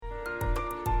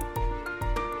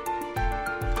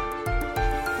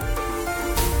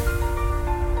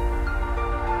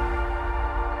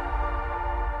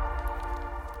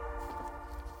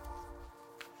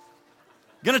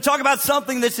Going to talk about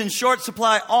something that's in short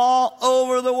supply all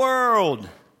over the world,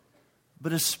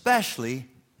 but especially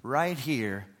right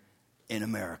here in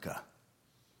America.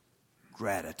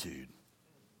 Gratitude.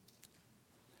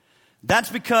 That's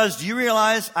because, do you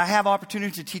realize I have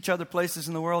opportunity to teach other places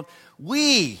in the world?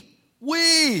 We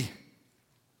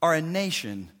are a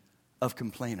nation of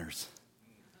complainers,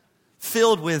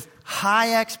 filled with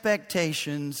high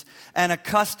expectations and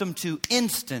accustomed to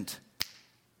instant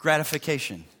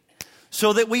gratification,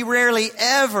 so that we rarely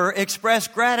ever express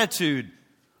gratitude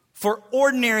for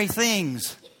ordinary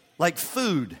things like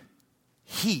food,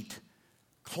 heat,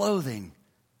 clothing,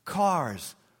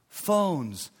 cars,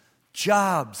 phones,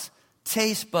 jobs,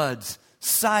 taste buds,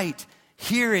 sight,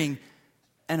 hearing,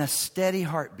 and a steady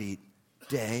heartbeat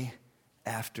day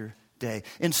after day.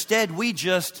 Instead, we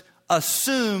just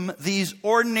assume these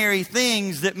ordinary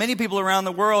things that many people around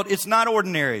the world, it's not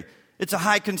ordinary. It's a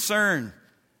high concern.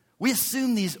 We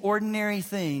assume these ordinary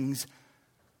things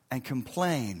and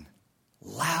complain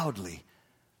loudly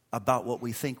about what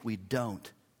we think we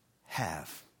don't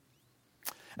have.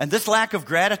 And this lack of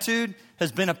gratitude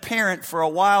has been apparent for a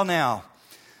while now,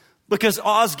 because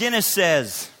Os Guinness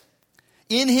says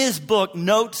in his book,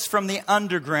 Notes from the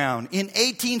Underground, in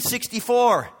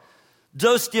 1864,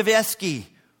 Dostoevsky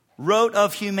wrote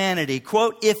of humanity,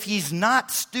 quote, "If he's not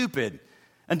stupid,"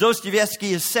 and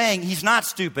Dostoevsky is saying he's not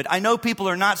stupid. I know people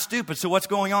are not stupid, so what's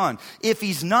going on? If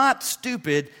he's not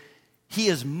stupid, he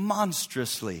is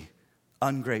monstrously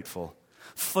ungrateful,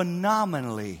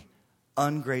 phenomenally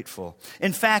ungrateful.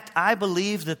 In fact, I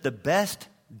believe that the best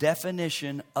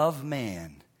definition of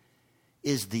man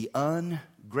is the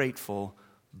ungrateful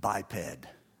biped.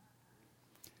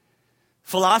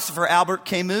 Philosopher Albert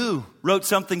Camus wrote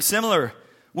something similar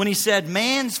when he said,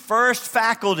 man's first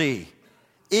faculty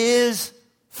is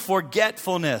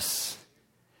forgetfulness.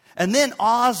 And then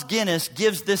Os Guinness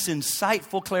gives this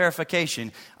insightful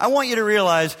clarification. I want you to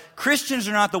realize Christians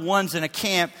are not the ones in a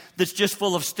camp that's just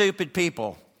full of stupid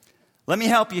people. Let me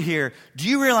help you here. Do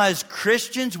you realize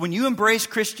Christians, when you embrace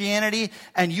Christianity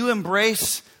and you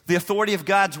embrace the authority of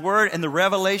God's Word and the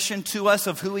revelation to us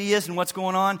of who He is and what's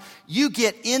going on, you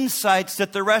get insights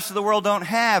that the rest of the world don't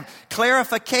have,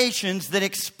 clarifications that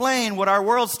explain what our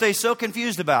world stays so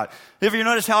confused about. Have you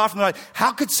noticed how often they're like,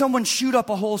 how could someone shoot up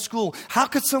a whole school? How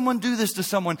could someone do this to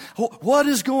someone? What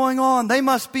is going on? They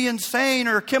must be insane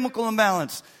or chemical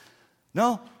imbalance.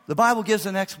 No, the Bible gives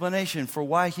an explanation for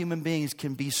why human beings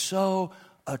can be so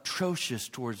atrocious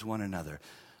towards one another.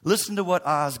 Listen to what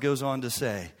Oz goes on to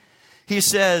say. He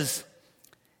says,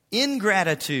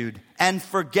 ingratitude and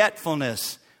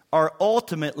forgetfulness are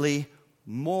ultimately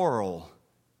moral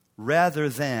rather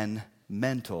than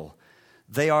mental.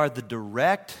 They are the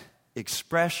direct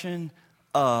expression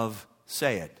of,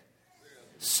 say it,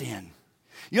 sin.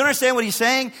 You understand what he's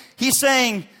saying? He's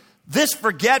saying this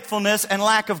forgetfulness and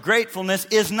lack of gratefulness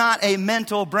is not a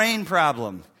mental brain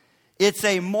problem. It's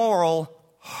a moral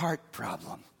heart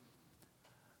problem.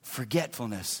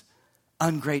 Forgetfulness,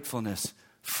 ungratefulness,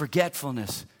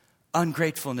 forgetfulness,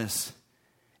 ungratefulness.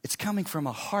 It's coming from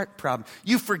a heart problem.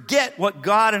 You forget what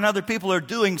God and other people are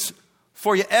doing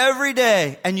for you every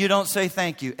day, and you don't say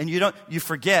thank you. And you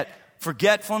forget.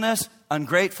 Forgetfulness,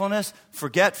 ungratefulness,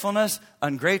 forgetfulness,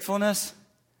 ungratefulness.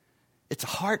 It's a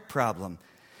heart problem.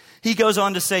 He goes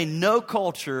on to say, no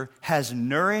culture has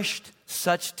nourished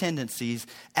such tendencies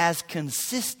as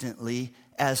consistently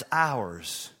as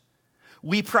ours.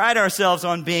 We pride ourselves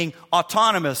on being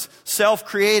autonomous,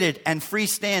 self-created, and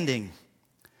freestanding.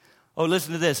 Oh,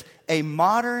 listen to this. A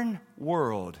modern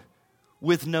world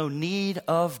with no need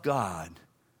of God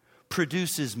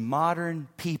produces modern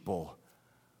people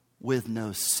with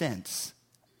no sense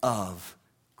of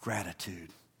gratitude.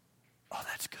 Oh,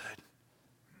 that's good.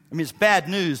 I mean, it's bad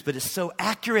news, but it's so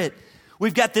accurate.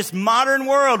 We've got this modern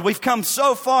world. We've come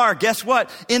so far. Guess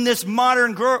what? In this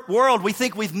modern world, we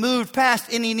think we've moved past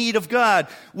any need of God.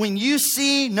 When you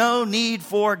see no need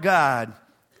for God,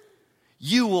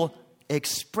 you will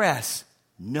express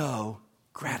no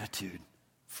gratitude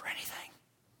for anything.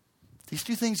 These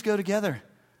two things go together.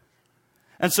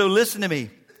 And so listen to me.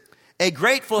 A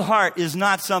grateful heart is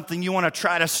not something you want to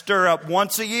try to stir up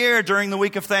once a year during the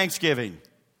week of Thanksgiving.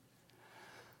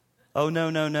 Oh, no,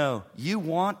 no, no. You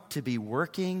want to be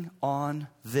working on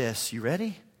this. You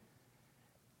ready?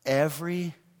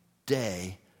 Every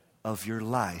day of your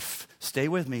life. Stay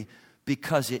with me,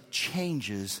 because it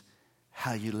changes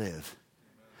how you live.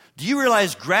 Do you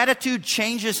realize gratitude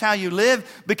changes how you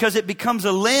live? Because it becomes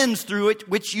a lens through it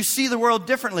which you see the world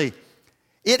differently.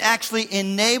 It actually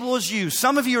enables you.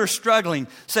 Some of you are struggling,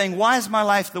 saying, why is my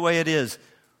life the way it is?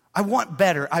 I want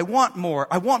better. I want more.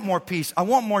 I want more peace. I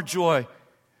want more joy.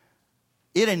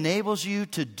 It enables you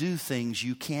to do things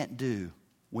you can't do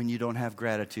when you don't have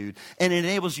gratitude. And it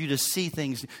enables you to see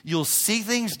things. You'll see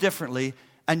things differently,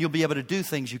 and you'll be able to do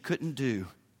things you couldn't do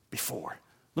before.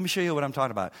 Let me show you what I'm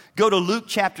talking about. Go to Luke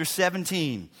chapter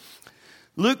 17.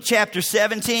 Luke chapter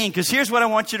 17, because here's what I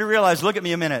want you to realize. Look at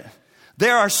me a minute.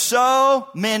 There are so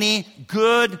many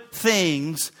good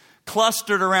things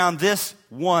clustered around this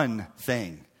one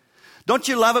thing. Don't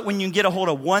you love it when you can get a hold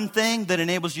of one thing that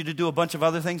enables you to do a bunch of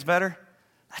other things better?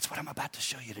 That's what I'm about to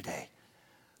show you today.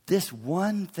 This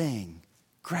one thing,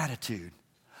 gratitude,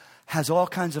 has all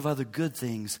kinds of other good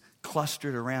things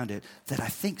clustered around it that I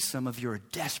think some of you are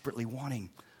desperately wanting.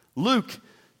 Luke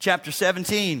chapter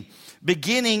 17,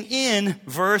 beginning in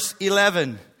verse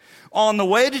 11. On the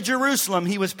way to Jerusalem,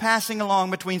 he was passing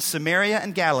along between Samaria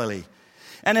and Galilee.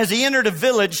 And as he entered a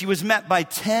village, he was met by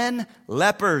 10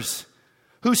 lepers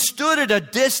who stood at a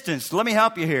distance. Let me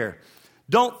help you here.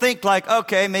 Don't think like,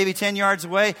 okay, maybe 10 yards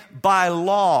away. By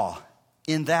law,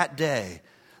 in that day,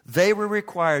 they were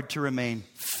required to remain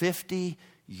 50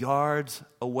 yards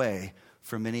away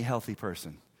from any healthy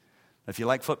person. If you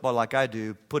like football like I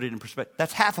do, put it in perspective.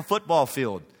 That's half a football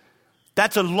field.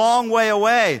 That's a long way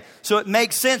away. So it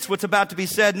makes sense what's about to be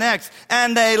said next.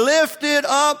 And they lifted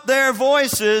up their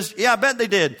voices. Yeah, I bet they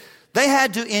did. They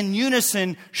had to, in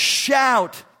unison,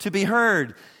 shout to be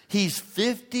heard. He's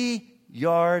 50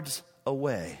 yards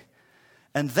away.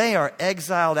 And they are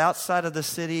exiled outside of the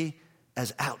city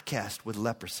as outcast with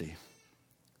leprosy,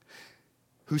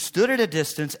 who stood at a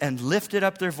distance and lifted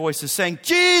up their voices, saying,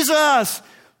 Jesus,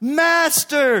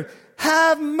 Master,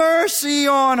 have mercy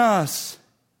on us.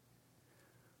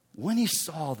 When he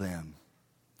saw them,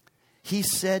 he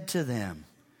said to them,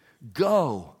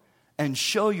 go and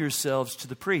show yourselves to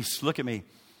the priests. Look at me.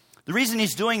 The reason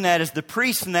he's doing that is the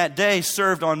priests in that day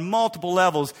served on multiple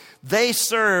levels. They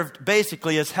served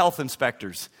basically as health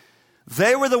inspectors.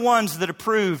 They were the ones that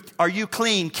approved, are you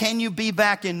clean? Can you be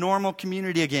back in normal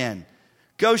community again?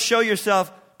 Go show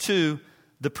yourself to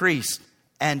the priest.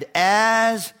 And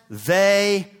as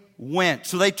they went,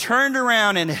 so they turned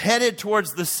around and headed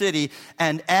towards the city,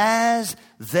 and as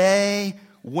they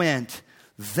went,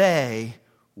 they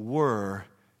were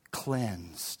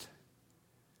cleansed.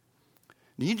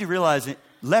 You need to realize that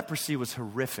leprosy was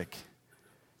horrific.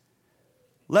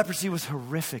 Leprosy was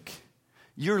horrific.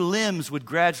 Your limbs would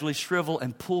gradually shrivel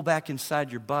and pull back inside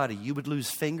your body. You would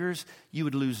lose fingers, you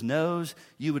would lose nose,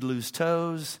 you would lose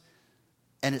toes,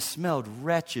 and it smelled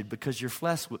wretched because your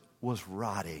flesh was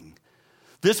rotting.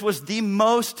 This was the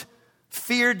most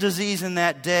feared disease in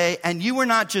that day, and you were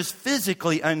not just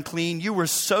physically unclean, you were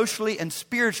socially and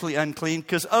spiritually unclean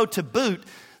because, to boot,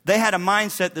 they had a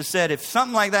mindset that said, if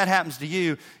something like that happens to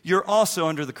you, you're also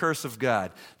under the curse of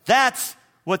God. That's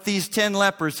what these 10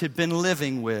 lepers had been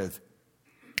living with.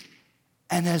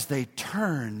 And as they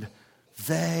turned,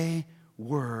 they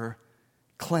were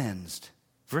cleansed.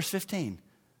 Verse 15.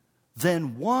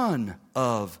 Then one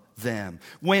of them,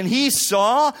 when he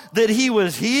saw that he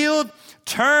was healed,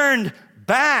 turned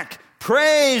back,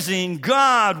 praising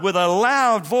God with a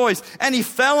loud voice. And he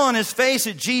fell on his face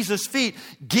at Jesus' feet,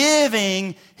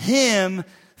 giving him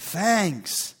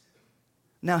thanks.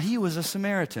 Now he was a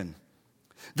Samaritan.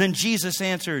 Then Jesus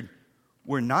answered,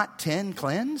 were not 10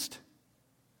 cleansed?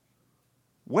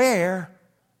 Where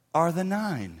are the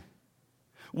 9?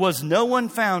 Was no one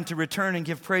found to return and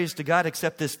give praise to God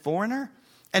except this foreigner?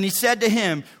 And he said to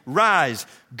him, rise,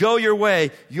 go your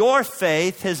way. Your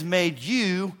faith has made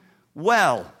you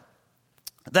well.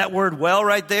 That word well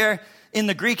right there in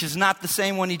the Greek is not the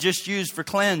same one he just used for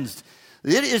cleansed.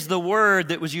 It is the word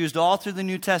that was used all through the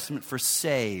New Testament for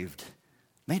saved,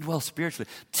 made well spiritually.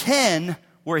 10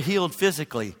 were healed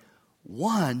physically.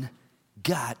 1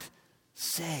 got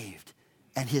saved.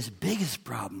 And his biggest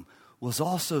problem was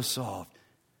also solved.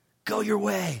 Go your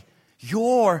way.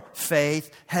 Your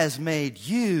faith has made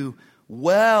you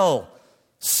well,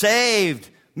 saved,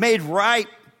 made right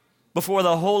before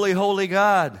the holy, holy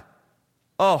God.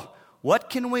 Oh, what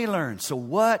can we learn? So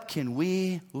what can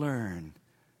we learn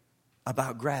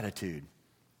about gratitude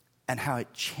and how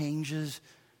it changes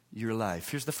your life?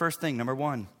 Here's the first thing, number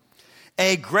 1.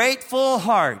 A grateful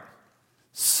heart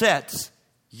sets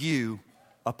you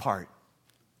apart.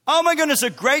 Oh my goodness,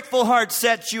 a grateful heart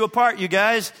sets you apart, you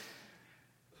guys.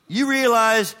 You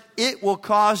realize it will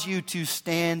cause you to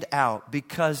stand out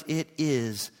because it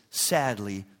is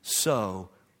sadly so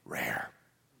rare.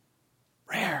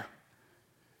 Rare.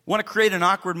 Want to create an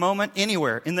awkward moment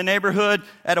anywhere, in the neighborhood,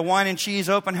 at a wine and cheese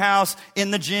open house,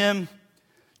 in the gym.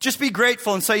 Just be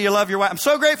grateful and say you love your wife. I'm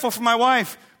so grateful for my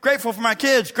wife, grateful for my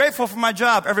kids, grateful for my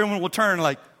job. Everyone will turn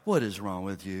like, what is wrong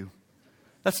with you?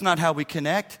 That's not how we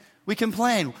connect. We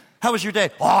complain. How was your day?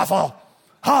 Awful.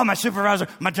 Oh, my supervisor,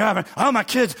 my job, oh, my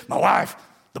kids, my wife,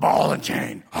 the ball and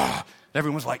chain. Oh.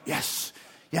 Everyone's like, yes,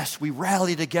 yes, we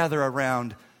rally together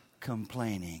around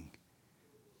complaining.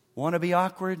 Want to be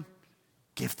awkward?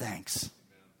 Give thanks.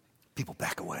 People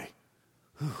back away.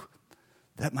 Whew,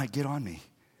 that might get on me.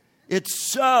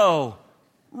 It's so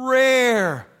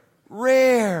rare.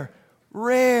 Oh,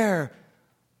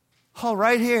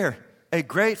 right here. A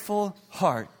grateful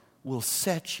heart will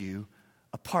set you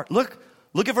apart. Look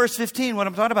at verse 15, what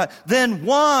I'm talking about. Then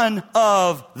one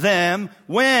of them,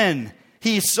 when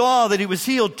he saw that he was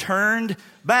healed, turned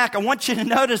back. I want you to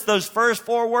notice those first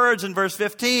 4 words in verse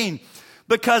 15,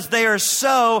 because they are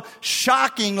so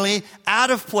shockingly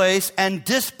out of place and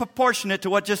disproportionate to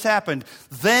what just happened.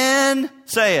 Then,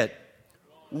 say it,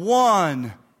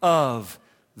 one of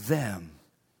them.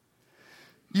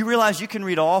 You realize you can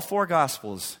read all 4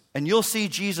 Gospels and you'll see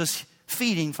Jesus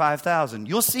feeding 5,000.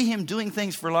 You'll see him doing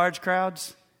things for large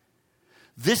crowds.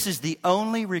 This is the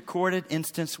only recorded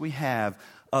instance we have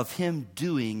of him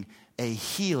doing a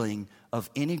healing of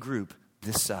any group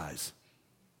this size.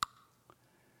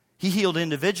 He healed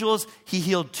individuals. He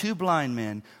healed 2 blind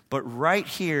men. But right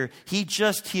here, he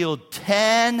just healed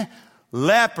 10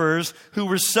 lepers who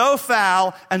were so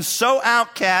foul and so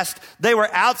outcast, they were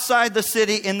outside the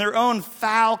city in their own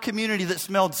foul community that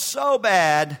smelled so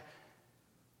bad,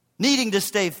 needing to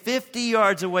stay 50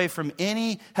 yards away from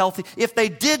any healthy. If they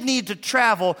did need to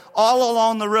travel all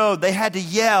along the road, they had to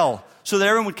yell so that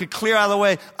everyone could clear out of the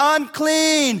way.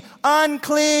 Unclean,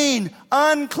 unclean,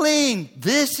 unclean.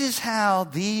 This is how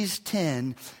these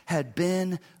 10 had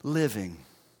been living.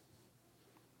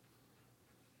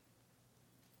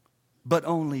 But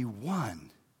only one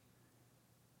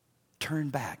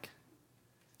turned back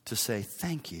to say,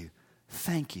 thank you,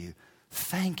 thank you,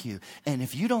 thank you. And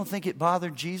if you don't think it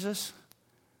bothered Jesus,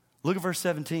 look at verse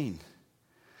 17.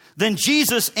 Then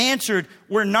Jesus answered,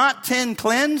 were not 10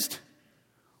 cleansed?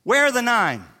 Where are the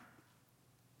 9?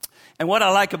 And what I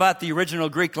like about the original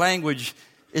Greek language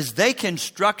is they can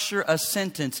structure a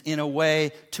sentence in a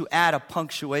way to add a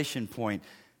punctuation point.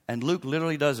 And Luke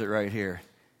literally does it right here.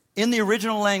 In the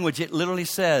original language, it literally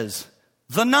says,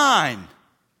 the 9,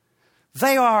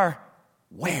 they are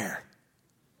where?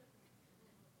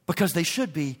 Because they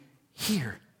should be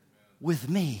here with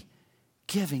me,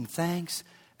 giving thanks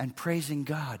and praising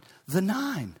God. The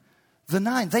 9,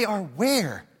 they are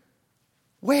where?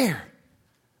 Where?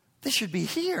 They should be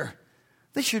here.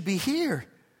 They should be here,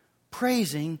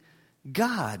 praising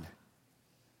God.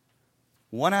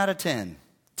 1 out of 10,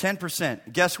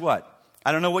 10%. Guess what?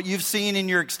 I don't know what you've seen in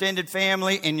your extended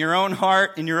family, in your own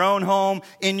heart, in your own home,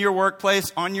 in your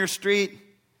workplace, on your street.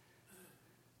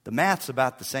 The math's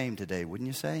about the same today, wouldn't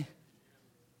you say?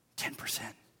 10%.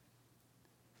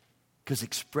 Because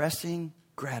expressing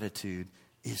gratitude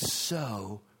is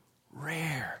so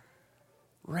rare.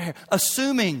 Rare.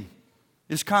 Assuming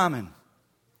is common.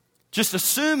 Just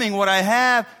assuming what I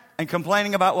have and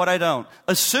complaining about what I don't.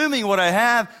 Assuming what I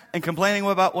have and complaining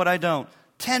about what I don't.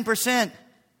 10%.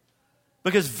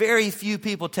 Because very few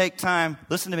people take time,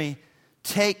 listen to me,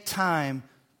 take time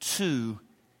to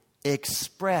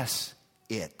express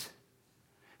it.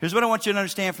 Here's what I want you to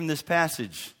understand from this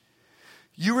passage.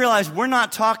 You realize we're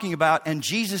not talking about, and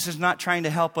Jesus is not trying to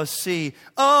help us see,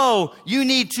 oh, you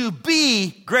need to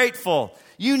be grateful.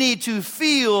 You need to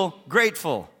feel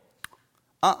grateful.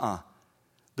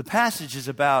 The passage is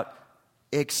about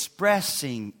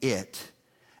expressing it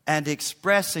and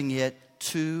expressing it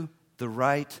to the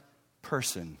right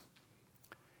person.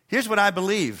 Here's what I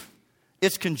believe.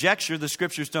 It's conjecture, the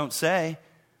scriptures don't say,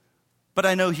 but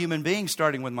I know human beings,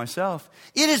 starting with myself.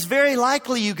 It is very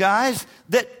likely, you guys,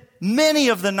 that many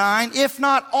of the 9, if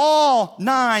not all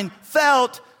 9,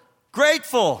 felt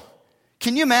grateful.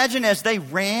 Can you imagine as they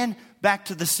ran back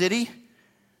to the city?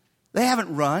 They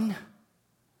haven't run.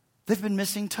 They've been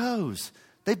missing toes.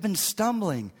 They've been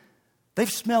stumbling. They've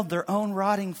smelled their own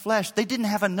rotting flesh. They didn't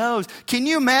have a nose. Can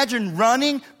you imagine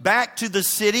running back to the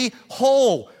city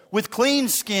whole, with clean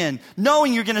skin,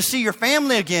 knowing you're going to see your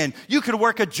family again? You could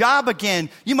work a job again.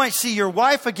 You might see your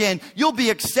wife again. You'll be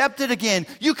accepted again.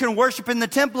 You can worship in the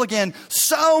temple again.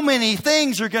 So many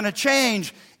things are going to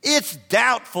change. It's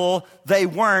doubtful they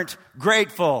weren't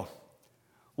grateful.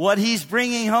 What he's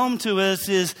bringing home to us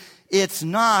is it's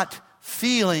not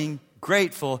feeling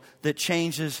grateful that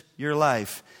changes your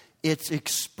life. It's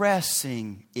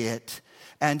expressing it,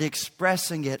 and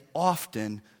expressing it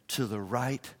often to the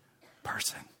right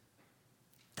person.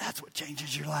 That's what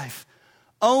changes your life.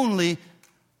 Only,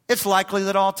 it's likely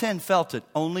that all 10 felt it.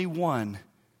 Only one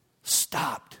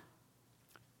stopped,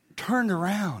 turned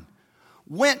around,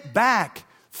 went back,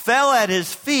 fell at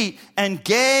his feet, and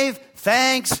gave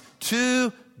thanks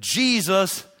to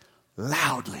Jesus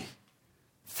loudly,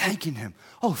 thanking him.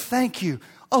 Oh, thank you.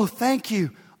 Oh, thank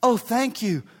you. Oh, thank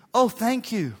you. Oh,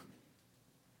 thank you.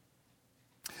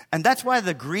 And that's why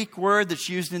the Greek word that's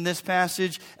used in this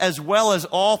passage, as well as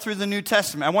all through the New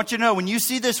Testament, I want you to know, when you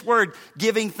see this word,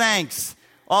 giving thanks,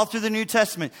 all through the New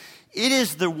Testament, it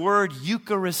is the word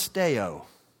Eucharisteo.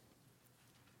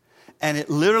 And it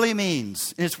literally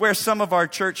means, it's where some of our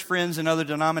church friends and other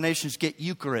denominations get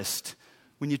Eucharist.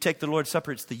 When you take the Lord's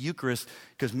Supper, it's the Eucharist.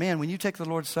 Because, man, when you take the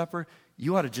Lord's Supper,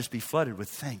 you ought to just be flooded with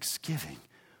thanksgiving.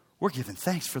 We're giving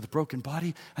thanks for the broken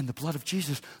body and the blood of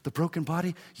Jesus. The broken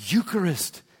body,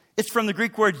 Eucharist. It's from the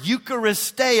Greek word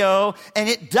Eucharisteo, and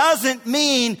it doesn't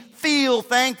mean feel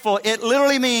thankful. It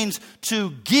literally means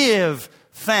to give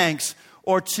thanks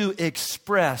or to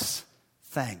express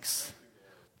thanks.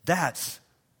 That's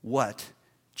what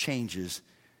changes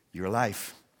your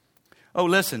life. Oh,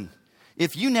 listen,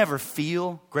 if you never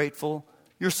feel grateful,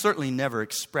 you'll certainly never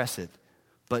express it.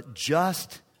 But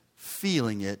just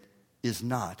feeling it is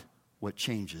not what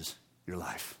changes your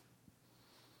life.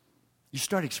 You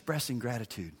start expressing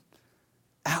gratitude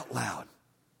out loud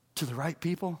to the right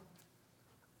people,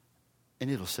 and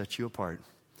it'll set you apart.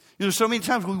 You know, so many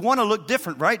times we want to look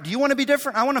different, right? Do you want to be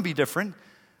different? I want to be different.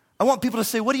 I want people to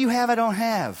say, what do you have I don't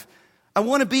have? I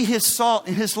want to be his salt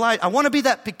and his light. I want to be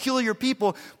that peculiar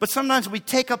people, but sometimes we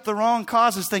take up the wrong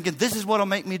causes thinking this is what will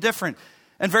make me different.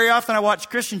 And very often I watch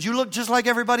Christians, you look just like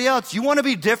everybody else. You want to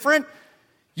be different?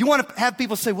 You want to have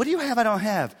people say, what do you have I don't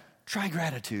have? Try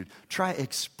gratitude. Try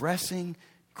expressing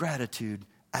gratitude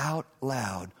out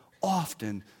loud,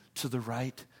 often to the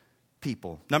right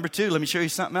people. Number 2, let me show you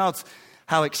something else.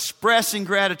 How expressing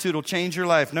gratitude will change your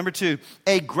life. Number 2,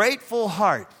 a grateful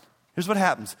heart. Here's what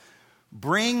happens.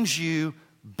 Brings you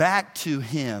back to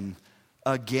him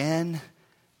again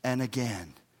and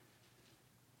again.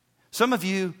 Some of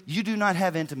you do not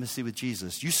have intimacy with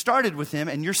Jesus. You started with him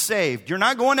and you're saved. You're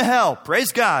not going to hell.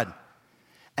 Praise God.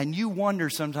 And you wonder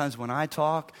sometimes when I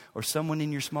talk or someone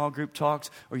in your small group talks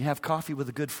or you have coffee with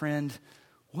a good friend,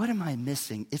 what am I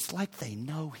missing? It's like they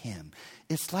know him.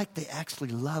 It's like they actually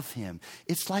love him.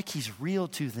 It's like he's real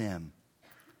to them.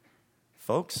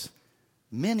 Folks,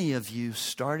 many of you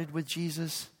started with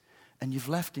Jesus and you've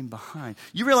left him behind.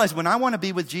 You realize when I want to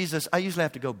be with Jesus, I usually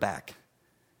have to go back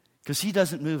because he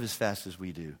doesn't move as fast as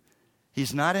we do.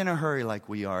 He's not in a hurry like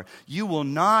we are. You will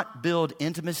not build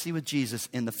intimacy with Jesus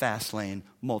in the fast lane,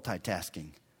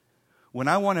 multitasking. When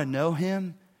I want to know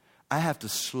him, I have to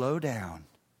slow down,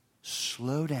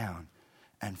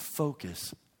 and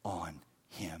focus on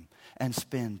him and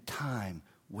spend time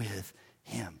with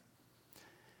him.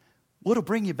 What'll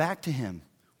bring you back to him?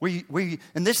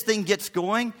 And this thing gets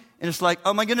going, and it's like,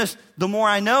 oh my goodness, the more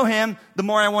I know him, the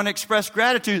more I want to express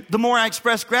gratitude. The more I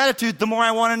express gratitude, the more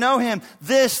I want to know him.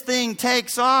 This thing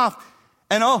takes off.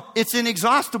 And it's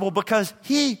inexhaustible because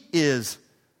he is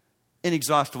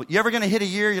inexhaustible. You ever going to hit a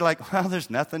year, you're like, well, there's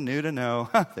nothing new to know.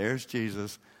 There's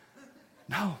Jesus.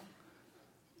 No.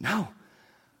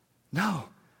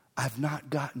 I've not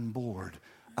gotten bored.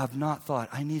 I've not thought,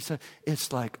 I need to.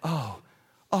 It's like, oh,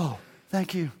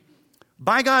 thank you.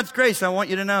 By God's grace, I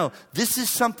want you to know, this is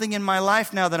something in my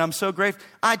life now that I'm so grateful.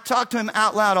 I talk to him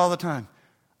out loud all the time.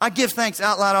 I give thanks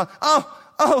out loud.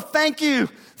 Oh, thank you.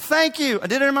 Thank you. I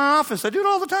did it in my office. I do it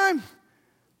all the time.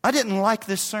 I didn't like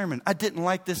this sermon. I didn't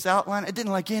like this outline. I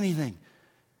didn't like anything.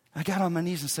 I got on my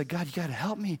knees and said, God, you got to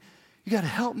help me. You got to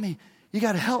help me. You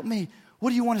got to help me.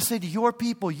 What do you want to say to your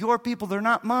people? Your people, they're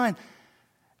not mine.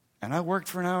 And I worked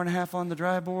for an hour and a half on the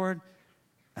dry board,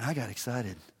 and I got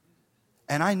excited.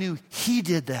 And I knew he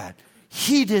did that.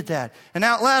 He did that. And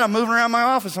out loud, I'm moving around my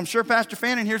office. I'm sure Pastor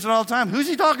Fannin hears it all the time. Who's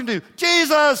he talking to?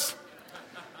 Jesus.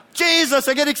 Jesus.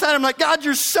 I get excited. I'm like, God,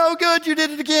 you're so good. You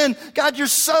did it again. God, you're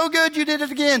so good. You did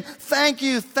it again. Thank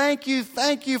you. Thank you.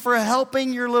 Thank you for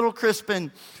helping your little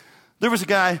Crispin. There was a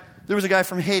guy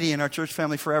from Haiti in our church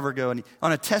family forever ago. And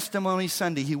on a testimony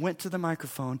Sunday, he went to the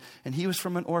microphone and he was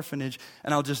from an orphanage.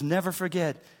 And I'll just never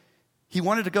forget. He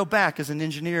wanted to go back as an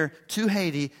engineer to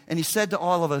Haiti, and he said to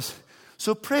all of us,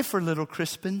 so pray for little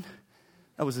Crispin.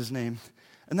 That was his name.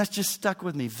 And that's just stuck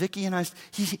with me. Vicky and I,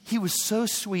 he was so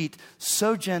sweet,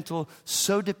 so gentle,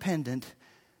 so dependent.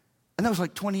 And that was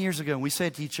like 20 years ago, and we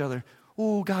said to each other,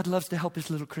 oh, God loves to help his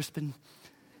little Crispin.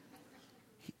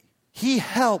 He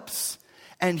helps,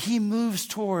 and he moves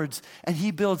towards, and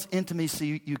he builds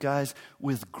intimacy, you guys,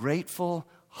 with grateful,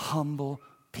 humble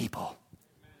people.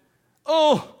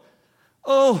 Oh,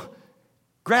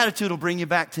 Gratitude will bring you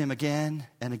back to him again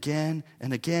and again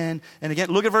and again and again.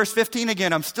 Look at verse 15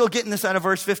 again. I'm still getting this out of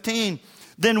verse 15.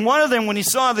 Then one of them, when he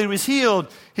saw that he was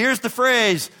healed, here's the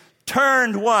phrase,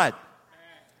 turned what?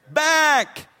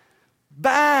 Back.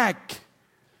 Back.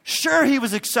 Sure, he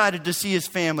was excited to see his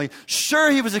family. Sure,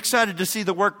 he was excited to see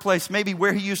the workplace, maybe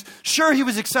where he used. Sure, he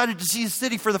was excited to see his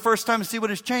city for the first time and see what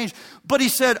has changed. But he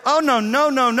said, oh,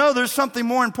 no, there's something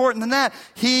more important than that.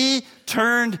 He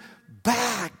turned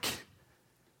back.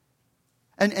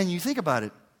 And you think about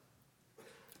it.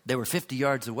 They were 50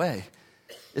 yards away.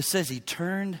 It says he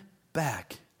turned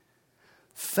back,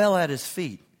 fell at his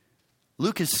feet.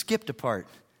 Luke has skipped a part.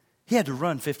 He had to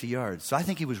run 50 yards, so I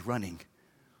think he was running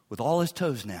with all his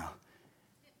toes now.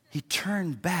 He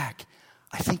turned back.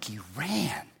 I think he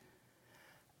ran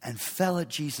and fell at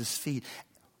Jesus' feet,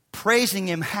 praising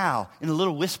him how? In a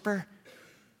little whisper?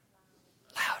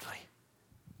 Loudly.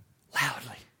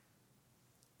 Loudly.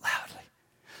 Loudly.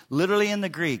 Literally in the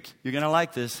Greek, you're going to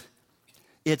like this,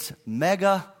 it's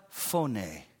megaphone.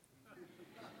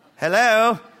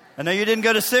 Hello? I know you didn't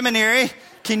go to seminary.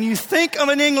 Can you think of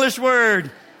an English word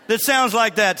that sounds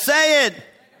like that? Say it.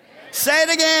 Say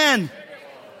it again.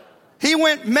 He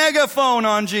went megaphone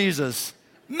on Jesus.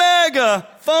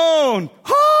 Megaphone.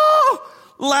 Oh,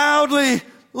 loudly,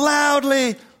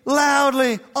 loudly,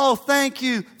 loudly. Oh, thank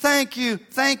you, thank you,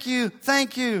 thank you,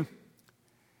 thank you.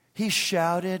 He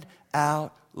shouted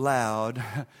out loud,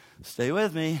 stay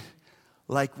with me,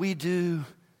 like we do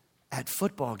at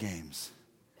football games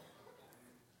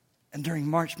and during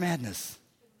March Madness.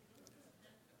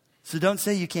 So don't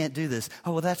say you can't do this.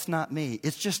 Oh, well, that's not me.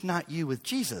 It's just not you with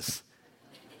Jesus.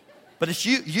 But it's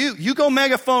you. You go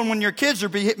megaphone when your kids are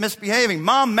misbehaving.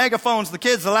 Mom megaphones the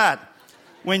kids a lot.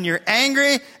 When you're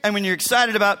angry and when you're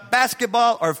excited about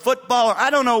basketball or football or I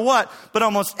don't know what. But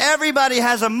almost everybody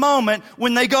has a moment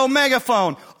when they go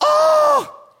megaphone.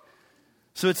 Oh!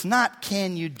 So it's not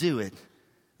can you do it.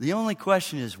 The only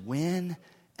question is when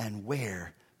and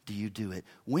where do you do it?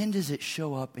 When does it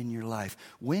show up in your life?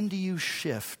 When do you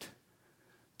shift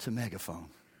to megaphone?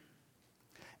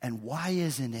 And why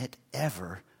isn't it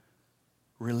ever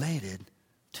related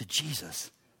to Jesus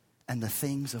and the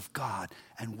things of God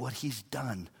and what he's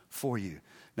done for you?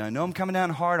 Now, I know I'm coming down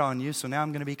hard on you, so now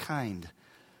I'm going to be kind.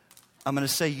 I'm going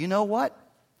to say, you know what?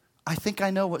 I think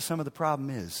I know what some of the problem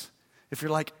is. If you're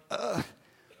like,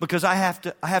 because I have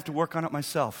to work on it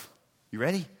myself. You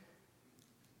ready?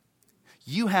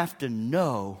 You have to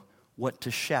know what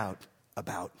to shout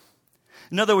about.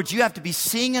 In other words, you have to be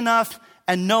seeing enough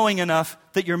and knowing enough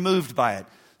that you're moved by it.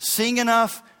 Seeing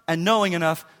enough and knowing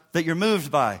enough that you're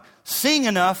moved by. Seeing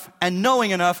enough and knowing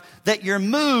enough that you're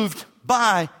moved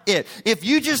by it. If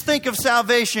you just think of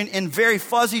salvation in very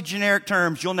fuzzy, generic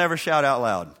terms, you'll never shout out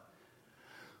loud.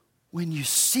 When you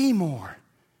see more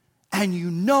and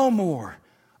you know more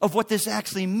of what this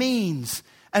actually means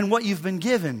and what you've been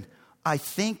given, I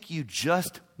think you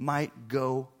just might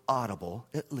go audible,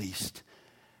 at least,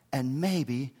 and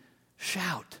maybe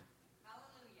shout.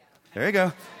 Hallelujah. There you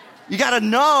go. You got to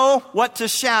know what to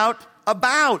shout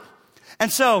about.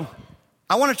 And so,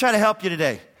 I want to try to help you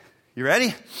today. You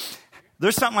ready?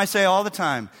 There's something I say all the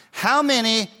time. How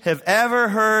many have ever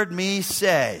heard me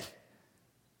say,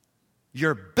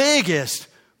 your biggest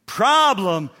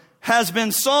problem has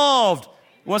been solved?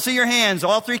 Want to see your hands?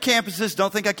 All three campuses.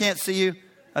 Don't think I can't see you.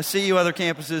 I see you, other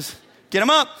campuses. Get them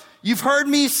up. You've heard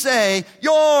me say,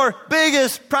 your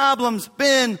biggest problem's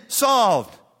been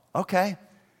solved. Okay.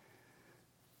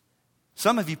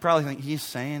 Some of you probably think, he's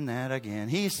saying that again.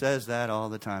 He says that all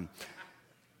the time.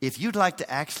 If you'd like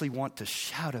to actually want to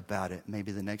shout about it,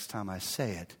 maybe the next time I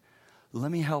say it,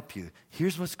 let me help you.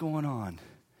 Here's what's going on.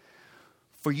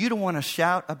 For you to want to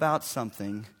shout about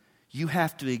something, you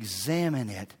have to examine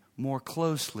it more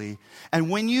closely.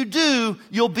 And when you do,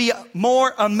 you'll be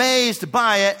more amazed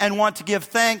by it and want to give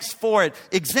thanks for it.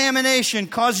 Examination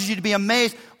causes you to be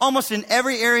amazed almost in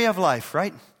every area of life,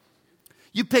 right?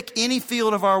 You pick any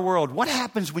field of our world. What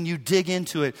happens when you dig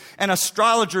into it? And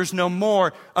astrologers know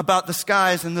more about the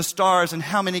skies and the stars and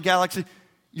how many galaxies.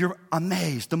 You're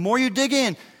amazed. The more you dig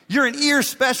in, you're an ear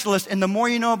specialist, and the more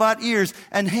you know about ears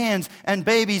and hands and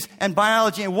babies and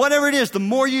biology and whatever it is, the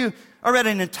more you... I read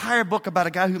an entire book about a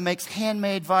guy who makes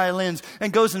handmade violins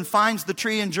and goes and finds the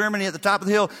tree in Germany at the top of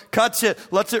the hill, cuts it,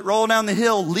 lets it roll down the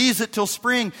hill, leaves it till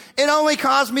spring. It only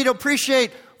caused me to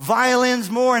appreciate violins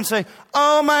more and say,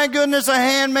 oh my goodness, a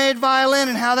handmade violin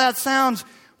and how that sounds.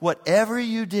 Whatever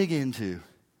you dig into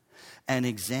and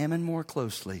examine more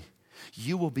closely,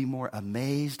 you will be more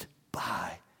amazed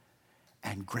by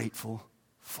and grateful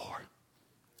for.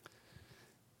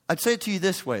 I'd say it to you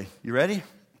this way. You ready?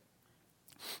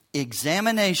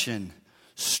 Examination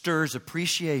stirs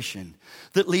appreciation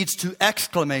that leads to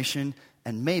exclamation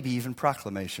and maybe even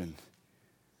proclamation.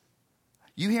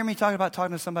 You hear me talking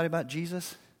to somebody about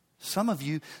Jesus? Some of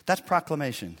you, that's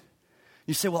proclamation.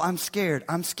 You say, well, I'm scared.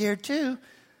 I'm scared too.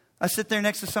 I sit there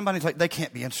next to somebody who's like, they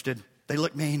can't be interested. They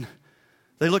look mean.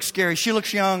 They look scary. She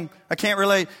looks young. I can't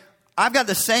relate. I've got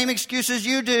the same excuses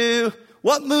you do.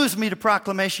 What moves me to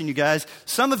proclamation, you guys?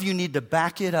 Some of you need to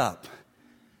back it up.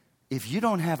 If you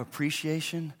don't have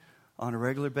appreciation on a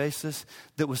regular basis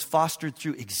that was fostered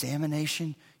through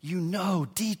examination, you know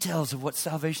details of what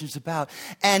salvation is about.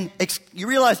 And you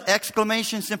realize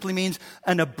exclamation simply means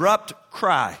an abrupt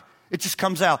cry. It just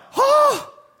comes out,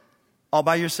 oh, all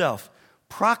by yourself.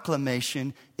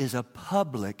 Proclamation is a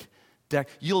public.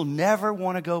 You'll never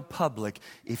want to go public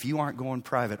if you aren't going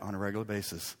private on a regular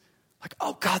basis. Like,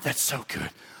 oh, God, that's so good.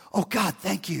 Oh, God,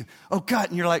 thank you. Oh, God.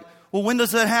 And you're like, well, when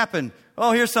does that happen?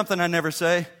 Oh, here's something I never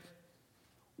say.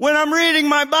 When I'm reading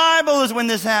my Bible is when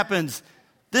this happens.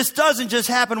 This doesn't just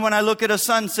happen when I look at a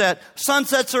sunset.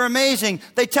 Sunsets are amazing.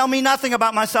 They tell me nothing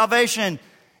about my salvation.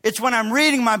 It's when I'm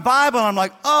reading my Bible and I'm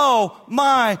like, oh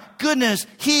my goodness,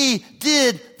 he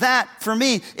did that for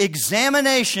me.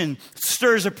 Examination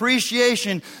stirs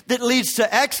appreciation that leads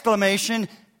to exclamation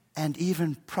and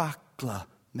even proclamation.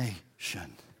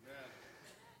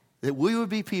 That we would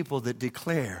be people that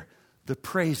declare the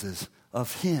praises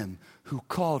of him who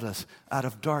called us out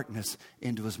of darkness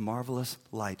into his marvelous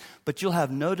light. But you'll have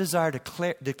no desire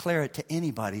to declare it to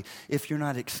anybody if you're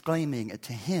not exclaiming it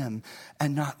to him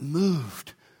and not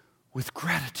moved with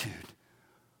gratitude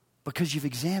because you've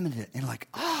examined it and like,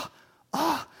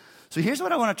 So here's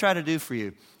what I want to try to do for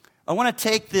you. I want to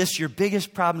take this, your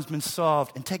biggest problem's been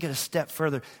solved, and take it a step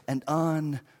further and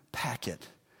unpack it.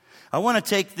 I want to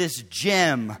take this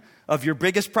gem of your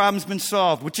biggest problem's been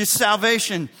solved, which is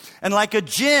salvation. And like a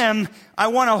gem, I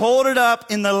want to hold it up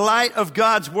in the light of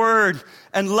God's word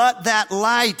and let that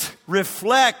light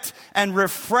reflect and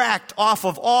refract off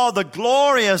of all the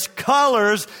glorious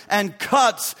colors and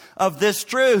cuts of this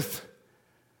truth.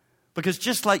 Because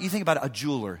just like you think about a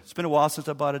jeweler, it's been a while since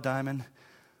I bought a diamond.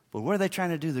 But what are they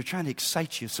trying to do? They're trying to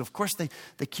excite you. So of course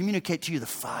they communicate to you the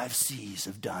 5 C's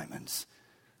of diamonds.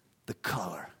 The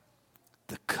color,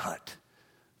 the cut,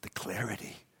 the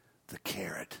clarity, the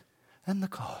carat, and the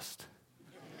cost.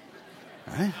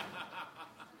 Right?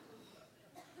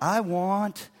 I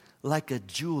want, like a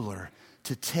jeweler,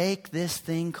 to take this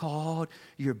thing called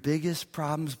your biggest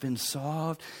problem's been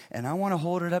solved, and I want to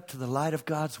hold it up to the light of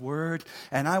God's word,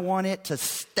 and I want it to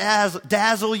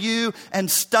dazzle you and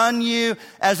stun you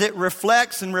as it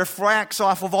reflects and refracts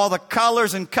off of all the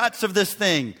colors and cuts of this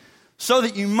thing, so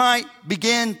that you might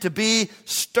begin to be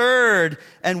stirred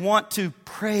and want to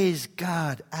praise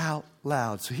God out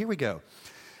loud. So here we go.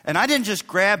 And I didn't just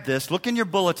grab this. Look in your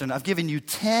bulletin. I've given you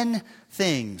 10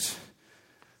 things.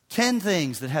 10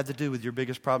 things that had to do with your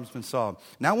biggest problem's been solved.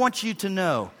 Now I want you to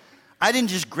know, I didn't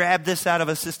just grab this out of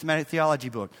a systematic theology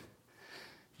book.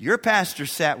 Your pastor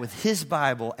sat with his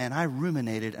Bible and I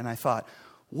ruminated and I thought,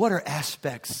 what are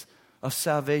aspects of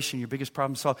salvation your biggest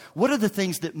problem solved? What are the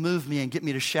things that move me and get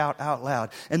me to shout out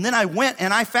loud? And then I went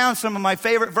and I found some of my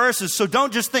favorite verses. So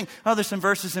don't just think, oh, there's some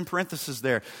verses in parentheses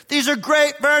there. These are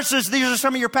great verses. These are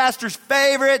some of your pastor's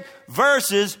favorite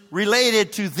verses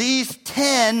related to these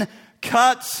 10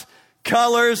 cuts,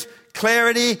 colors,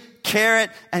 clarity, carat,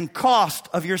 and cost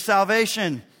of your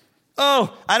salvation.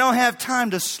 Oh, I don't have time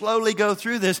to slowly go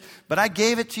through this, but I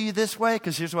gave it to you this way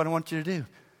because here's what I want you to do.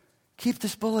 Keep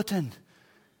this bulletin.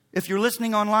 If you're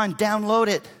listening online, download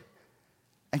it.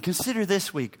 And consider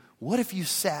this week, what if you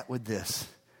sat with this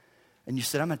and you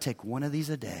said, I'm going to take one of these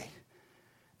a day.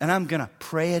 And I'm going to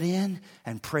pray it in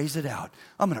and praise it out.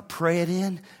 I'm going to pray it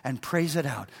in and praise it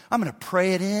out. I'm going to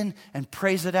pray it in and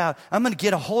praise it out. I'm going to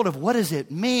get a hold of what does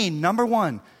it mean. Number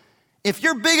one, if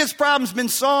your biggest problem's been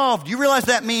solved, you realize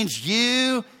that means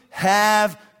you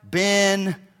have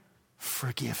been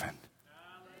forgiven.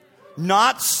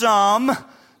 Not some,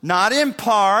 not in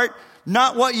part,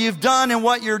 not what you've done and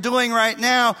what you're doing right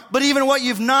now, but even what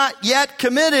you've not yet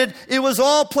committed. It was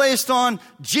all placed on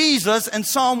Jesus. And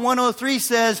Psalm 103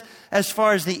 says, as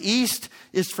far as the east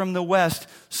is from the west,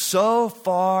 so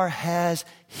far has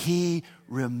he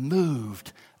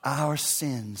removed our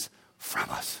sins from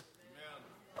us.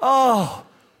 Oh,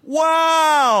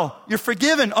 wow. You're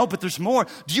forgiven. Oh, but there's more.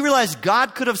 Do you realize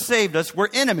God could have saved us? We're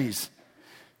enemies.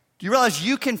 Do you realize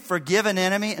you can forgive an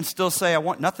enemy and still say, I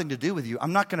want nothing to do with you.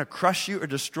 I'm not going to crush you or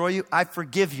destroy you. I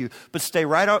forgive you. But stay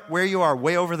right up where you are,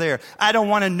 way over there. I don't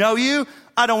want to know you.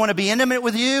 I don't want to be intimate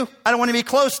with you. I don't want to be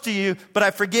close to you, but I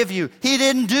forgive you. He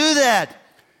didn't do that.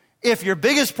 If your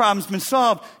biggest problem's been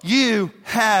solved, you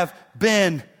have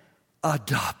been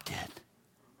adopted.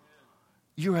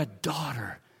 You're a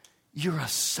daughter. You're a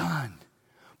son.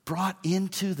 Brought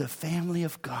into the family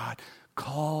of God.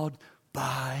 Called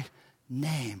by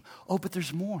name. Oh, but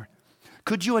there's more.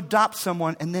 Could you adopt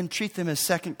someone and then treat them as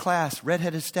second class,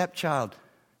 redheaded stepchild?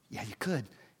 Yeah, you could.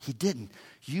 He didn't.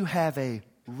 You have a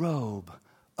robe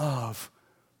of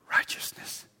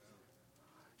righteousness.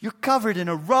 You're covered in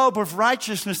a robe of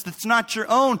righteousness that's not your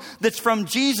own, that's from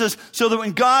Jesus, so that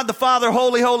when God the Father,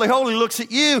 holy, holy, holy, looks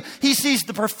at you, He sees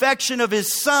the perfection of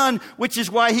His Son, which is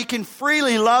why He can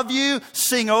freely love you,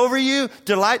 sing over you,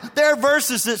 delight. There are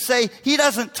verses that say He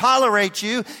doesn't tolerate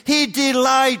you, He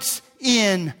delights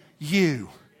in you.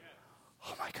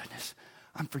 Oh my goodness.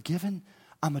 I'm forgiven.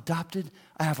 I'm adopted.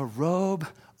 I have a robe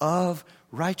of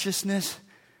righteousness.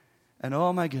 And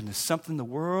oh my goodness, something the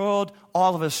world,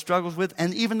 all of us struggles with,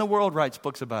 and even the world writes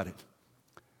books about it.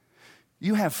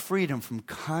 You have freedom from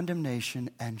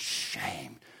condemnation and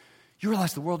shame. You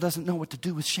realize the world doesn't know what to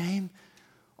do with shame?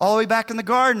 All the way back in the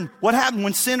garden, what happened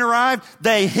when sin arrived?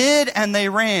 They hid and they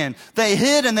ran. They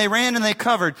hid and they ran and they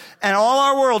covered. And all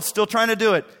our world's still trying to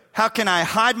do it. How can I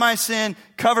hide my sin,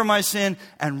 cover my sin,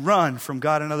 and run from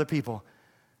God and other people?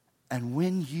 And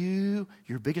when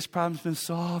your biggest problem's been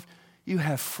solved, you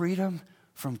have freedom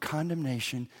from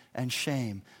condemnation and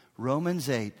shame. Romans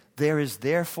 8, there is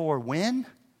therefore when?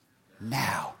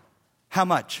 Now. How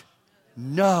much?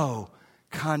 No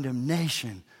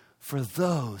condemnation for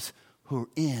those who are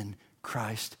in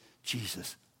Christ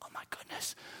Jesus. Oh my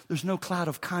goodness. There's no cloud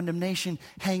of condemnation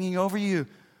hanging over you,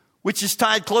 which is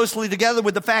tied closely together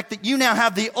with the fact that you now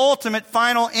have the ultimate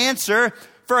final answer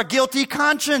for a guilty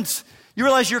conscience. You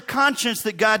realize your conscience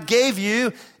that God gave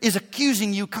you is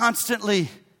accusing you constantly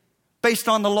based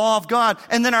on the law of God.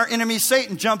 And then our enemy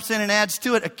Satan jumps in and adds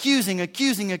to it, accusing.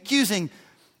 And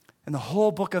the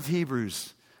whole book of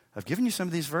Hebrews, I've given you some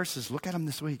of these verses. Look at them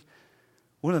this week.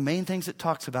 One of the main things it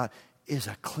talks about is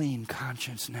a clean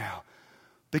conscience now.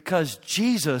 Because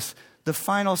Jesus, the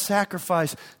final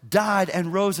sacrifice, died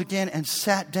and rose again and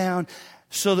sat down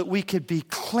so that we could be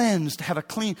cleansed, have a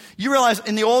clean. You realize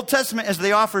in the Old Testament, as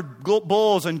they offered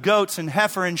bulls and goats and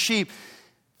heifer and sheep,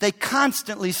 they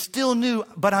constantly still knew,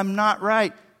 but I'm not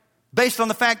right. Based on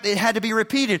the fact that it had to be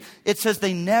repeated. It says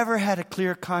they never had a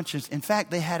clear conscience. In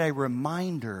fact, they had a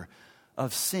reminder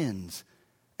of sins,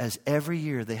 as every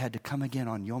year they had to come again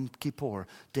on Yom Kippur,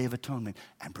 Day of Atonement,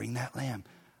 and bring that lamb.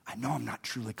 I know I'm not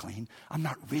truly clean. I'm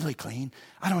not really clean.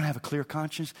 I don't have a clear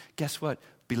conscience. Guess what?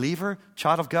 Believer,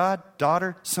 child of God,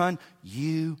 daughter, son,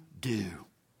 you do.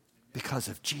 Because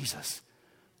of Jesus.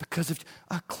 Because of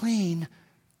a clean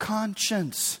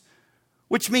conscience.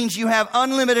 Which means you have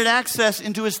unlimited access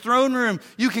into His throne room.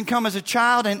 You can come as a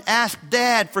child and ask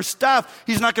Dad for stuff.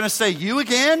 He's not going to say, you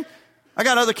again? I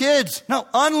got other kids. No,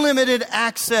 unlimited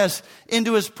access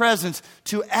into His presence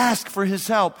to ask for His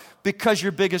help because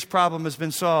your biggest problem has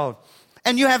been solved.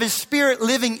 And you have His Spirit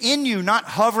living in you, not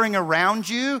hovering around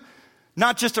you.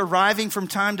 Not just arriving from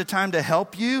time to time to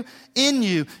help you. In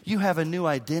you, you have a new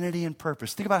identity and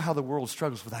purpose. Think about how the world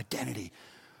struggles with identity.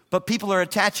 But people are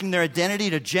attaching their identity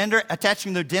to gender,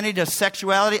 attaching their identity to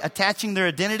sexuality, attaching their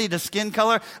identity to skin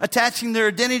color, attaching their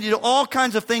identity to all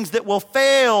kinds of things that will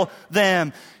fail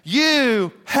them.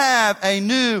 You have a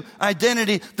new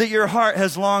identity that your heart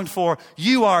has longed for.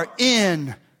 You are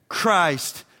in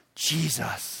Christ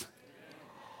Jesus.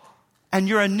 And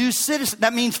you're a new citizen.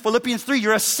 That means Philippians 3,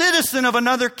 you're a citizen of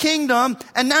another kingdom,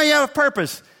 and now you have a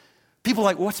purpose. People are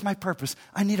like, what's my purpose?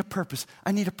 I need a purpose.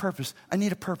 I need a purpose. I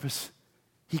need a purpose.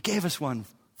 He gave us one.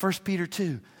 1 Peter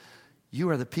 2. You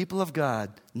are the people of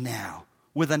God now,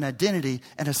 with an identity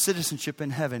and a citizenship in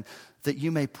heaven, that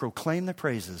you may proclaim the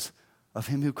praises of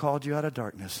Him who called you out of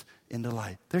darkness into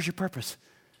light. There's your purpose.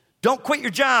 Don't quit your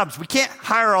jobs. We can't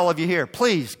hire all of you here.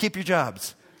 Please, keep your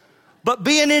jobs. But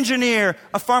be an engineer,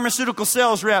 a pharmaceutical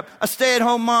sales rep, a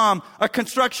stay-at-home mom, a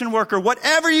construction worker,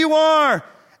 whatever you are,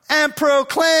 and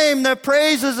proclaim the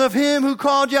praises of Him who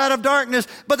called you out of darkness.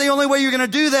 But the only way you're going to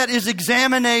do that is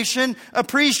examination,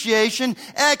 appreciation,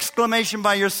 exclamation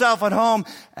by yourself at home.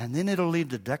 And then it'll lead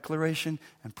to declaration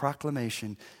and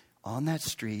proclamation on that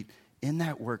street, in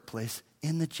that workplace,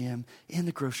 in the gym, in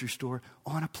the grocery store,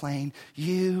 on a plane.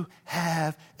 You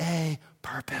have a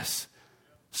purpose.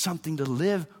 Something to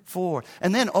live for.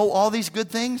 And then, all these good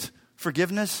things,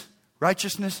 forgiveness,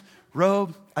 righteousness,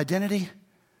 robe, identity.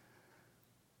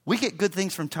 We get good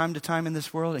things from time to time in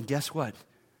this world, and guess what?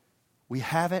 We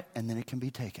have it, and then it can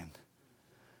be taken.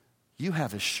 You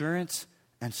have assurance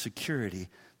and security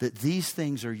that these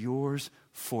things are yours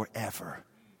forever.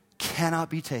 Cannot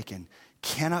be taken,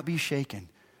 cannot be shaken.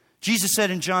 Jesus said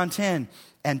in John 10,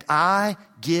 and I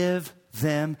give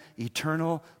them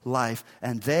eternal life,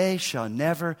 and they shall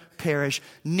never perish.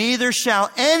 Neither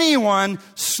shall anyone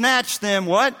snatch them,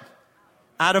 what?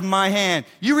 Out of my hand.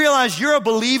 You realize you're a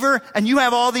believer and you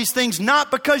have all these things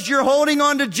not because you're holding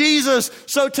on to Jesus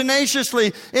so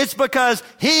tenaciously. It's because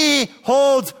He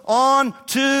holds on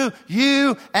to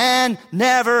you and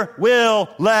never will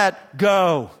let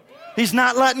go. He's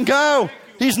not letting go.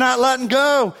 He's not letting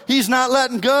go. He's not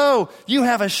letting go. You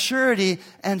have a surety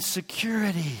and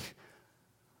security.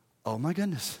 Oh my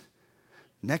goodness.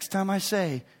 Next time I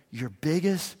say your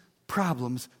biggest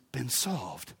problem's been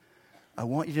solved, I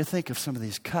want you to think of some of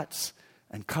these cuts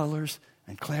and colors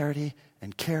and clarity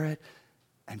and carrot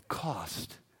and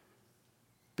cost.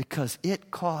 Because it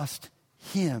cost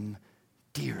Him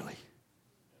dearly.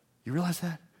 You realize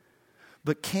that?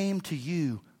 But came to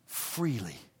you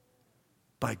freely.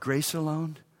 By grace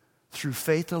alone, through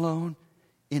faith alone,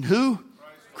 in who?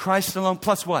 Christ alone,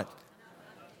 plus what?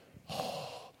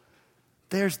 Oh,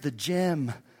 there's the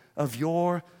gem of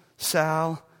your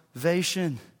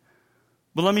salvation.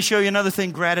 But let me show you another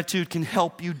thing gratitude can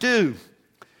help you do.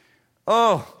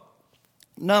 Oh,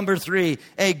 number 3,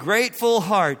 a grateful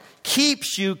heart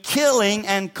keeps you killing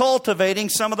and cultivating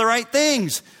some of the right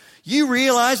things. You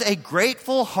realize a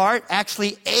grateful heart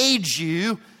actually aids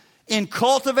you in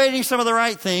cultivating some of the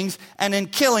right things and in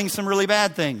killing some really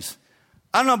bad things.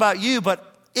 I don't know about you,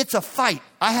 but it's a fight.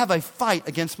 I have a fight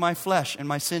against my flesh and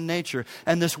my sin nature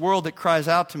and this world that cries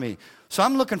out to me. So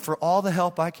I'm looking for all the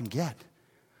help I can get.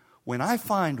 When I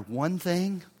find one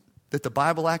thing that the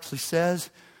Bible actually says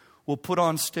will put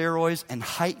on steroids and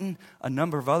heighten a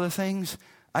number of other things,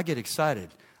 I get excited.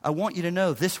 I want you to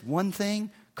know this one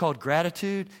thing called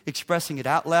gratitude, expressing it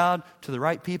out loud to the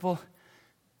right people,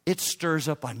 it stirs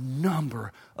up a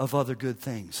number of other good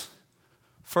things.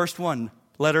 First one,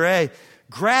 letter A,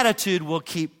 gratitude will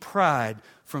keep pride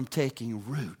from taking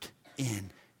root in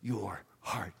your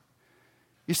heart.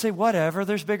 You say, whatever,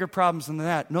 there's bigger problems than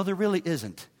that. No, there really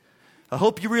isn't. I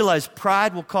hope you realize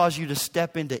pride will cause you to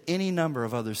step into any number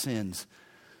of other sins.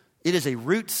 It is a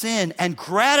root sin, and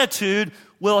gratitude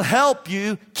will help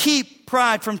you keep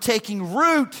pride from taking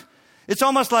root. It's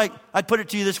almost like, I'd put it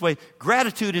to you this way,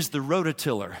 gratitude is the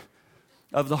rototiller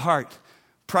of the heart.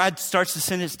 Pride starts to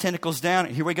send its tentacles down.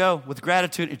 Here we go. With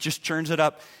gratitude, it just churns it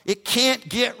up. It can't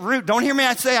get root. Don't hear me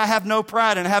say I have no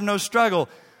pride and I have no struggle.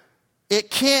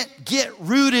 It can't get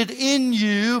rooted in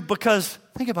you because,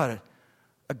 think about it,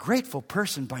 a grateful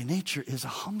person by nature is a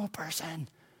humble person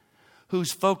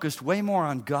who's focused way more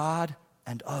on God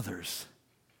and others.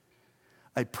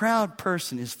 A proud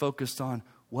person is focused on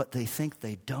what they think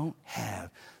they don't have,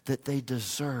 that they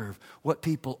deserve, what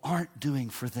people aren't doing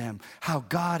for them, how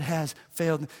God has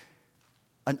failed.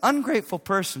 An ungrateful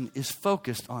person is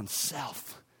focused on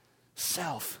self.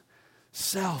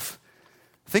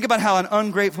 Think about how an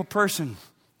ungrateful person,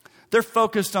 they're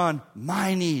focused on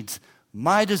my needs,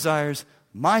 my desires,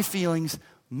 my feelings,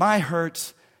 my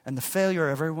hurts, and the failure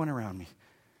of everyone around me.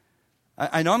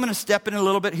 I know I'm going to step in a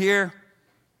little bit here,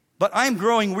 but I'm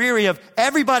growing weary of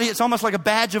everybody. It's almost like a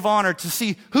badge of honor to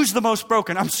see who's the most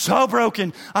broken. I'm so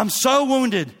broken. I'm so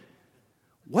wounded.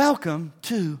 Welcome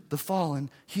to the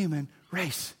fallen human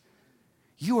race.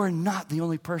 You are not the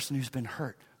only person who's been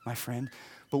hurt, my friend.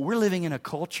 But we're living in a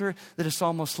culture that is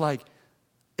almost like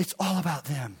it's all about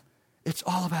them. It's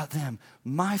all about them.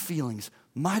 My feelings,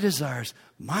 my desires,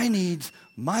 my needs,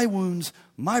 my wounds,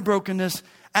 my brokenness,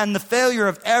 and the failure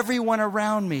of everyone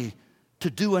around me to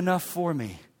do enough for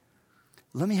me.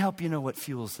 Let me help you know what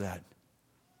fuels that.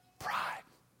 Pride.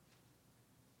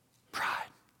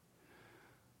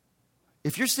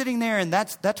 If you're sitting there and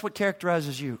that's what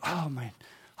characterizes you, oh man,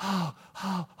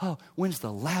 when's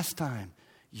the last time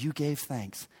you gave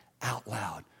thanks out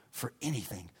loud for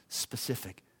anything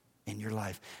specific in your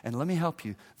life? And let me help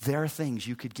you. There are things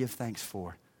you could give thanks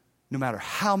for. No matter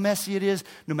how messy it is,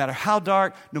 no matter how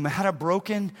dark, no matter how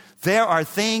broken, there are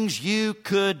things you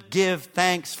could give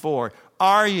thanks for.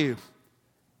 Are you?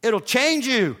 It'll change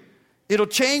you. It'll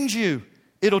change you.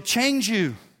 It'll change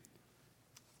you.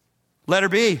 Letter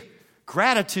B,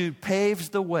 gratitude paves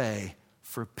the way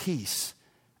for peace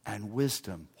and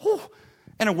wisdom. Whew.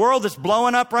 In a world that's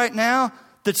blowing up right now,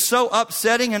 that's so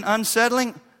upsetting and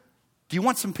unsettling, do you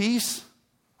want some peace?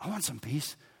 I want some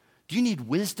peace. Do you need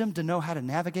wisdom to know how to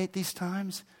navigate these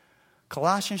times?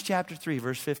 Colossians chapter 3,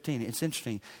 verse 15. It's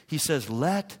interesting. He says,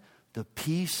 let the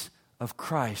peace of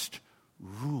Christ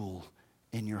rule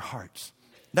in your hearts.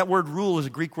 That word rule is a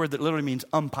Greek word that literally means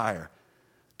umpire.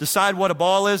 Decide what a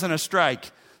ball is in a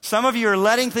strike. Some of you are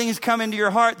letting things come into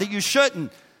your heart that you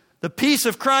shouldn't. The peace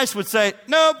of Christ would say,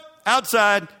 nope,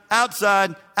 outside,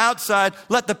 outside, outside.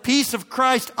 Let the peace of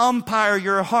Christ umpire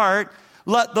your heart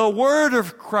Let the word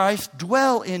of Christ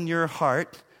dwell in your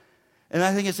heart. And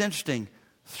I think it's interesting.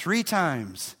 3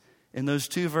 times in those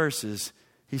 2 verses,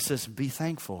 he says, be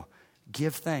thankful,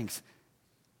 give thanks.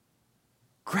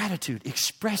 Gratitude,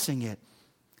 expressing it,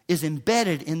 is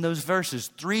embedded in those verses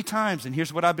 3 times. And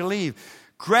here's what I believe.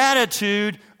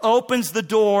 Gratitude opens the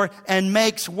door and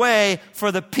makes way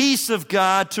for the peace of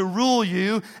God to rule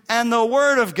you and the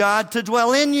word of God to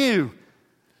dwell in you.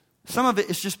 Some of it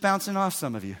is just bouncing off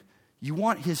some of you. You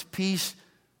want his peace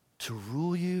to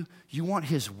rule you? You want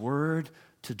his word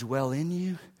to dwell in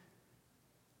you?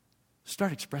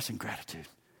 Start expressing gratitude.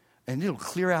 And it'll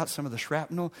clear out some of the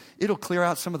shrapnel. It'll clear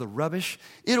out some of the rubbish.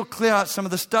 It'll clear out some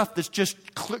of the stuff that's just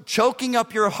choking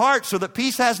up your heart so that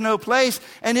peace has no place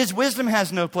and his wisdom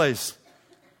has no place.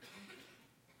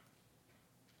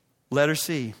 Letter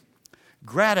C.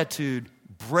 Gratitude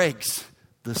breaks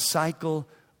the cycle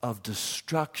of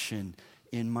destruction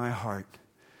in my heart.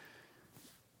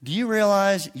 Do you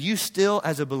realize you still,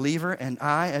 as a believer, and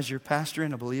I, as your pastor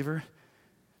and a believer,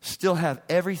 still have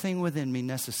everything within me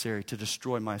necessary to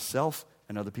destroy myself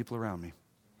and other people around me?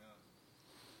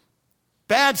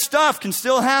 Bad stuff can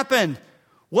still happen.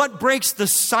 What breaks the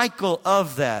cycle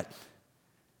of that?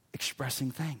 Expressing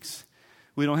thanks.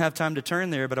 We don't have time to turn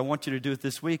there, but I want you to do it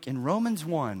this week. In Romans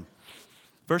 1,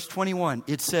 verse 21,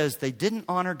 it says, they didn't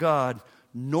honor God,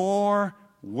 nor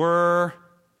were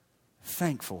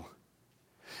thankful.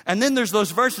 And then there's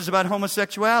those verses about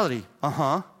homosexuality.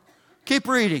 Keep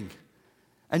reading.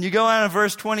 And you go on to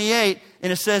verse 28,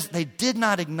 and it says, they did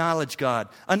not acknowledge God.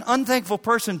 An unthankful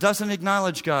person doesn't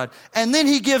acknowledge God. And then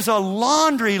he gives a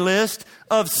laundry list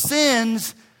of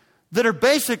sins that are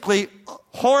basically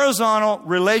horizontal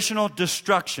relational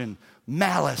destruction.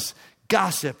 Malice,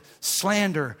 gossip,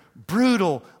 slander,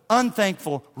 brutal,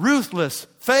 unthankful, ruthless,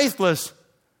 faithless.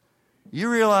 You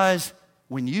realize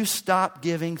when you stop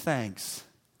giving thanks,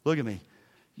 look at me,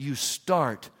 you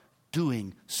start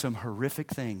doing some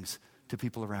horrific things to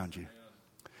people around you.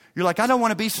 You're like, I don't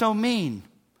want to be so mean.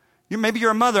 Maybe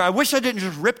you're a mother. I wish I didn't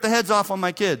just rip the heads off on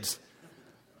my kids.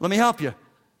 Let me help you.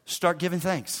 Start giving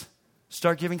thanks.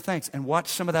 Start giving thanks and watch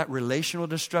some of that relational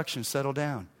destruction settle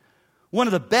down. One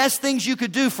of the best things you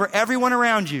could do for everyone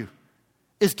around you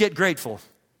is get grateful.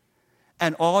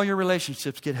 And all your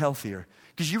relationships get healthier.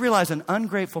 Because you realize an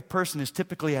ungrateful person is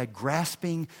typically a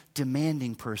grasping,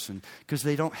 demanding person because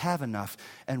they don't have enough.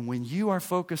 And when you are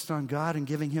focused on God and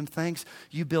giving him thanks,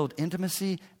 you build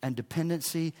intimacy and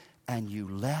dependency and you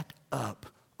let up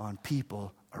on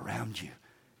people around you.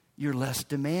 You're less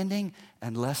demanding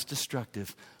and less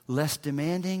destructive. Less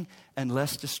demanding and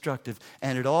less destructive.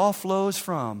 And it all flows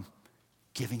from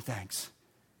giving thanks.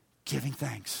 Giving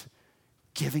thanks.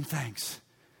 Giving thanks.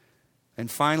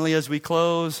 And finally, as we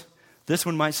close, this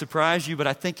one might surprise you, but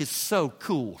I think it's so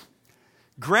cool.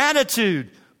 Gratitude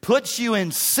puts you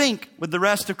in sync with the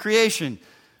rest of creation.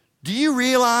 Do you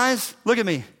realize, look at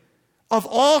me, of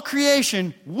all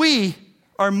creation, we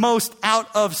are most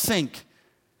out of sync.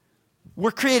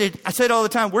 We're created, I say it all the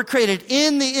time, we're created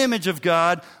in the image of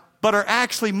God, but are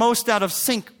actually most out of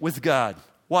sync with God.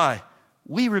 Why?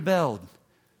 We rebelled.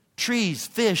 Trees,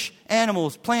 fish,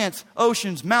 animals, plants,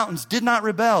 oceans, mountains did not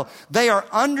rebel. They are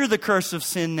under the curse of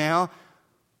sin now,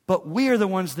 but we are the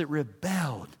ones that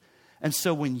rebelled. And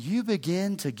so when you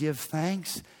begin to give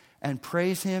thanks and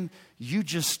praise him, you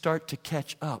just start to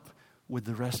catch up with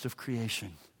the rest of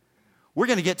creation. We're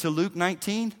going to get to Luke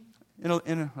 19 in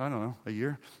a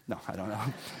year? No, I don't know.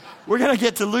 We're going to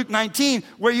get to Luke 19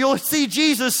 where you'll see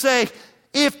Jesus say,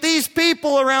 if these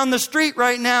people around the street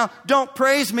right now don't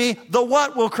praise me, the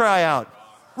what will cry out?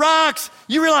 Rocks.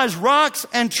 You realize rocks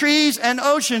and trees and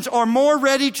oceans are more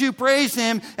ready to praise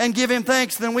him and give him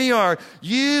thanks than we are.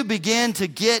 You begin to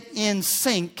get in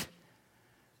sync.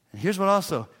 And here's what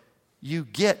also, you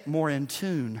get more in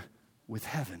tune with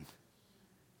heaven.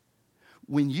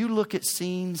 When you look at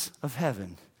scenes of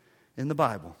heaven in the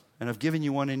Bible, and I've given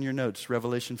you one in your notes,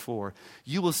 Revelation 4,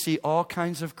 you will see all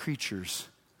kinds of creatures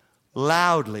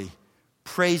loudly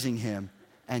praising him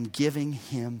and giving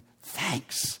him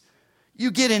thanks.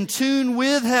 You get in tune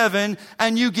with heaven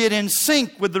and you get in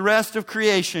sync with the rest of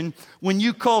creation when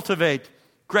you cultivate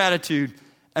gratitude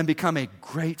and become a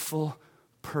grateful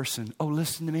person. Oh,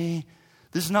 listen to me.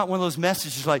 This is not one of those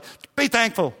messages like, be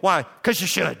thankful. Why? Because you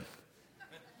should.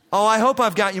 Oh, I hope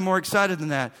I've got you more excited than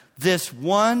that. This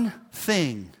one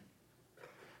thing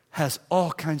has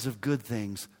all kinds of good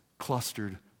things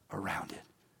clustered around it.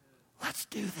 Let's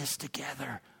do this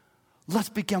together. Let's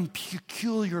become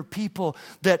peculiar people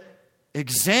that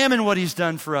examine what he's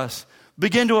done for us.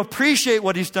 Begin to appreciate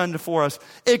what he's done for us.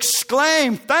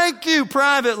 Exclaim, thank you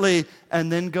privately.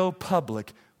 And then go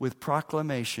public with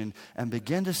proclamation and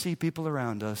begin to see people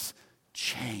around us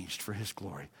changed for His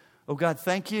glory. Oh God,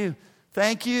 thank you.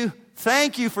 Thank you.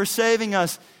 Thank you for saving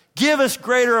us. Give us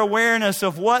greater awareness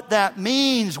of what that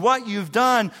means, what you've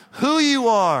done, who you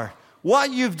are,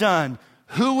 what you've done,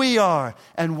 who we are,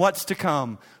 and what's to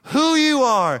come. Who you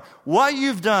are, what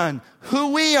you've done,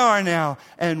 who we are now,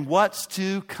 and what's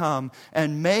to come.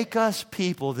 And make us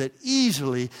people that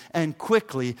easily and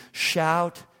quickly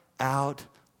shout out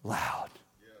loud.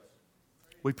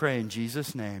 We pray in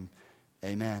Jesus' name.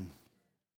 Amen.